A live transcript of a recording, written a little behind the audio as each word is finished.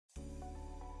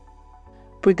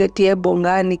Brigadier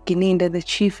Bongani Gininda, the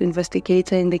chief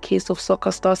investigator in the case of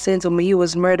soccer star Senzo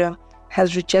Meyiwa's murder,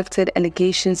 has rejected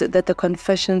allegations that the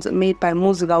confessions made by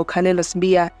Muzigao Khelly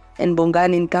Sibiya and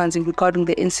Bongani Nkanzi regarding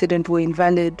the incident were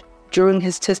invalid. During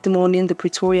his testimony in the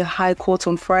Pretoria High Court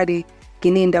on Friday,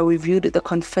 Gininda reviewed the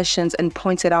confessions and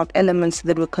pointed out elements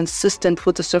that were consistent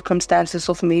with the circumstances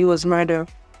of Meyiwa's murder.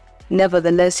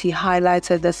 Nevertheless, he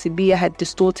highlighted that Sibiya had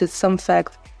distorted some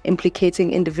facts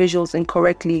implicating individuals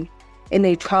incorrectly. In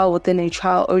a trial within a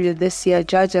trial earlier this year,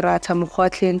 Judge Rata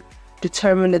Mukhotleng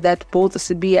determined that both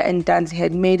Sibiya and Nkanzi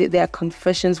had made their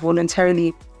confessions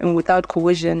voluntarily and without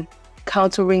coercion,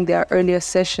 countering their earlier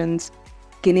sessions.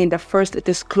 Gininda first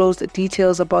disclosed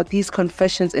details about these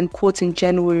confessions in court in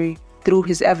January through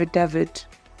his affidavit.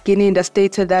 Gininda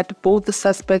stated that both the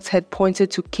suspects had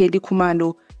pointed to Khelly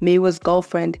Khumalo, Meyiwa's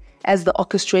girlfriend, as the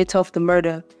orchestrator of the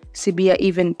murder. Sibiya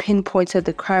even pinpointed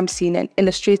the crime scene and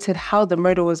illustrated how the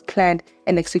murder was planned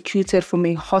and executed from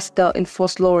a hostel in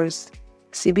Vosloorus.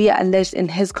 Sibiya alleged in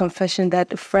his confession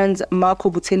that friends Marco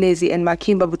Buthelezi and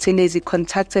Makimba Buthelezi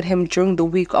contacted him during the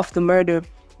week of the murder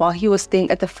while he was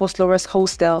staying at the Vosloorus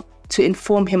hostel to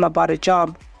inform him about a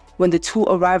job. When the two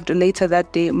arrived later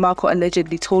that day, Marco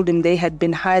allegedly told him they had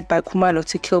been hired by Khumalo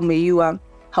to kill Meyiwa.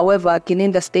 However,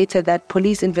 Gininda stated that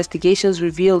police investigations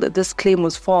revealed this claim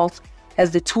was false,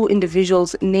 as the two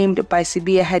individuals named by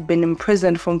Sibiya had been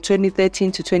imprisoned from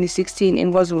 2013 to 2016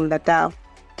 in KwaZulu-Natal.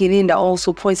 Gininda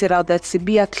also pointed out that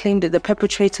Sibiya claimed that the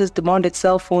perpetrators demanded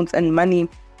cell phones and money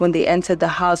when they entered the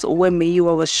house where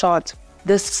Meyiwa was shot.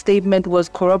 This statement was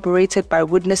corroborated by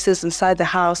witnesses inside the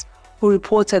house who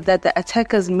reported that the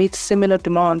attackers made similar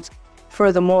demands.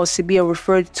 Furthermore, Sibiya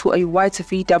referred to a white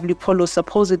VW Polo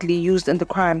supposedly used in the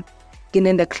crime.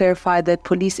 Gininda clarified that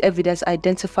police evidence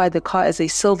identified the car as a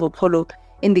silver Polo,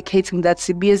 indicating that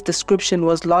Sibiya's description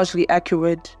was largely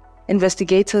accurate.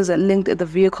 Investigators linked the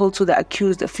vehicle to the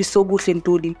accused Fisobuhle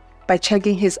Ntuli by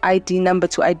checking his ID number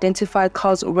to identify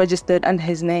cars registered under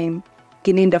his name.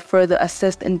 Gininda further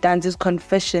assessed Nkanzi's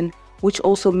confession, which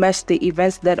also matched the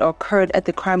events that occurred at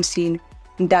the crime scene.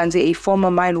 Nkanzi, a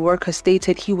former mine worker,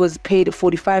 stated he was paid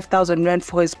 45,000 rand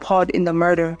for his part in the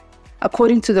murder.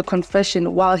 According to the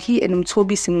confession, while he and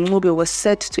Mtobi Singube were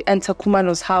set to enter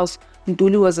Khumalo's house,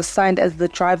 Ntuli was assigned as the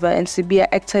driver and Sibiya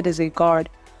acted as a guard.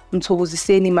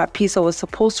 Mtobuziseni Mapisa was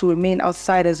supposed to remain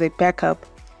outside as a backup.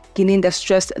 Gininda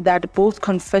stressed that both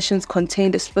confessions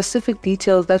contained specific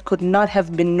details that could not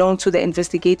have been known to the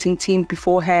investigating team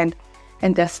beforehand,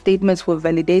 and their statements were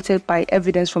validated by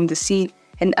evidence from the scene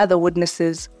and other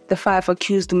witnesses. The 5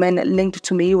 accused men linked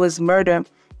to Meyiwa's murder,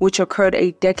 which occurred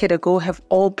a decade ago, have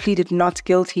all pleaded not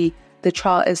guilty. The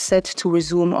trial is set to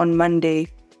resume on Monday.